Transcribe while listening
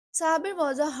Sabir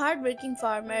was a hard-working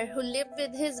farmer who lived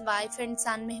with his wife and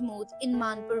son Mahmood in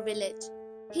Manpur village.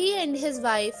 He and his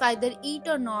wife either eat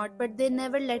or not, but they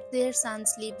never let their son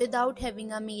sleep without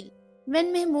having a meal.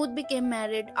 When Mahmood became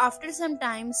married, after some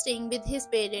time staying with his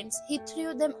parents, he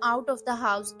threw them out of the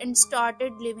house and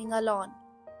started living alone.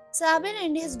 Sabir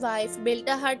and his wife built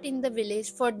a hut in the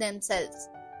village for themselves.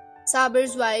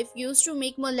 Sabir's wife used to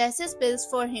make molasses pills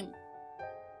for him.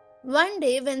 One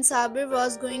day, when Sabir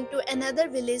was going to another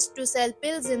village to sell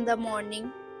pills in the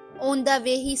morning, on the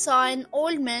way he saw an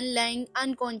old man lying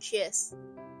unconscious.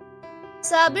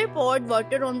 Sabir poured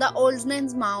water on the old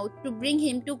man's mouth to bring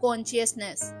him to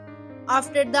consciousness.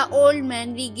 After the old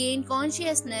man regained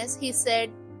consciousness, he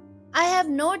said, "I have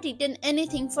not eaten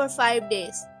anything for 5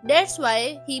 days. That's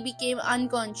why he became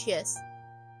unconscious."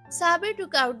 Sabir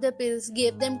took out the pills,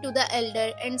 gave them to the elder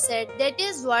and said, "That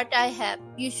is what I have.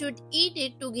 You should eat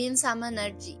it to gain some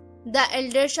energy." The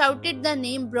elder shouted the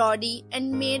name Brody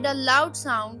and made a loud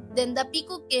sound. Then the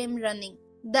peacock came running.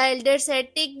 The elder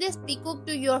said, "Take this peacock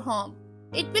to your home.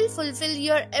 It will fulfill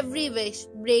your every wish.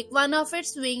 Break one of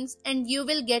its wings and you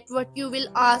will get what you will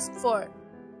ask for."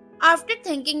 After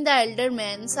thanking the elder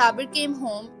man, Sabir came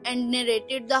home and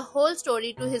narrated the whole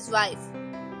story to his wife.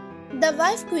 The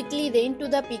wife quickly ran to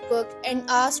the peacock and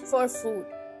asked for food,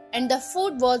 and the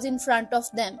food was in front of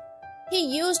them. He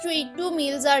used to eat 2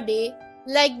 meals a day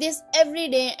like this every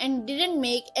day and didn't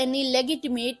make any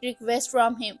legitimate request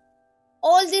from him.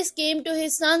 All this came to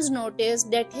his son's notice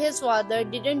that his father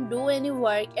didn't do any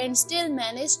work and still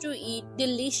managed to eat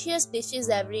delicious dishes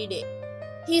every day.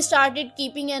 He started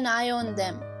keeping an eye on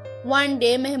them. One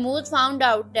day Mahmood found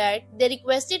out that they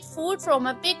requested food from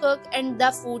a peacock and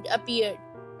the food appeared.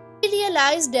 He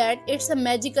realized that it's a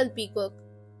magical peacock.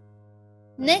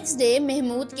 Next day,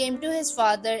 Mahmood came to his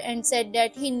father and said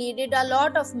that he needed a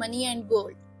lot of money and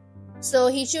gold, so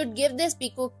he should give this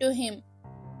peacock to him.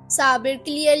 Sabir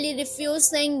clearly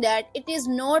refused, saying that it is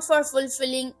not for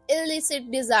fulfilling illicit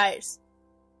desires.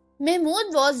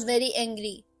 Mahmood was very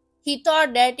angry. He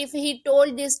thought that if he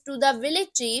told this to the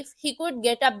village chief, he could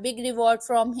get a big reward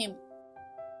from him.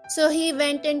 So he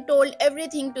went and told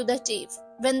everything to the chief.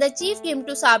 When the chief came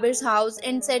to Sabir's house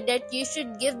and said that "You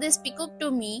should give this peacock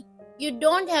to me, you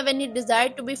don't have any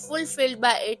desire to be fulfilled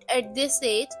by it at this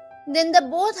age," then the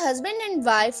both husband and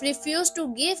wife refused to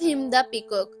give him the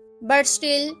peacock. But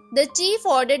still, the chief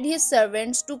ordered his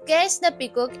servants to catch the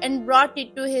peacock and brought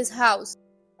it to his house.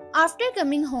 After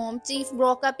coming home, chief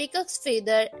broke a peacock's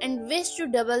feather and wished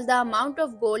to double the amount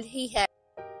of gold he had.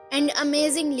 And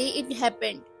amazingly, it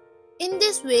happened. In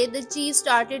this way, the chief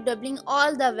started doubling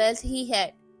all the wealth he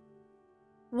had.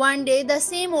 One day, the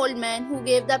same old man who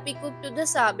gave the peacock to the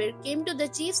Sabir came to the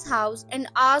chief's house and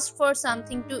asked for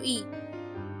something to eat.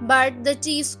 But the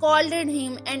chief scolded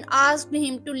him and asked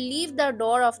him to leave the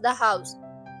door of the house.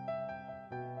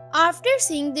 After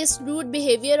seeing this rude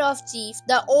behavior of chief,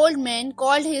 the old man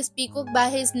called his peacock by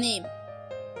his name.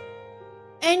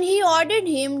 And he ordered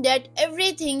him that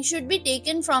everything should be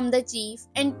taken from the chief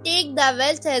and take the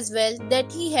wealth as well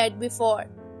that he had before.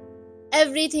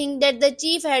 Everything that the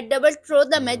chief had doubled through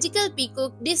the magical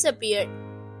peacock disappeared.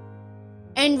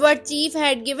 And what chief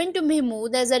had given to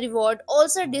Mahmood as a reward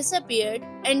also disappeared,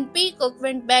 and Peacock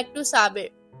went back to Sabir.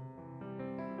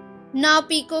 Now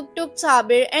Peacock took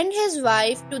Sabir and his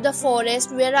wife to the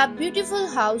forest where a beautiful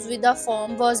house with a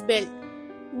farm was built.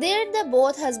 There the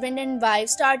both husband and wife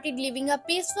started living a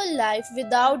peaceful life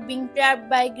without being trapped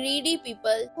by greedy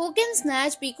people who can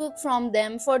snatch Peacock from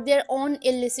them for their own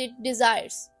illicit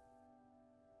desires.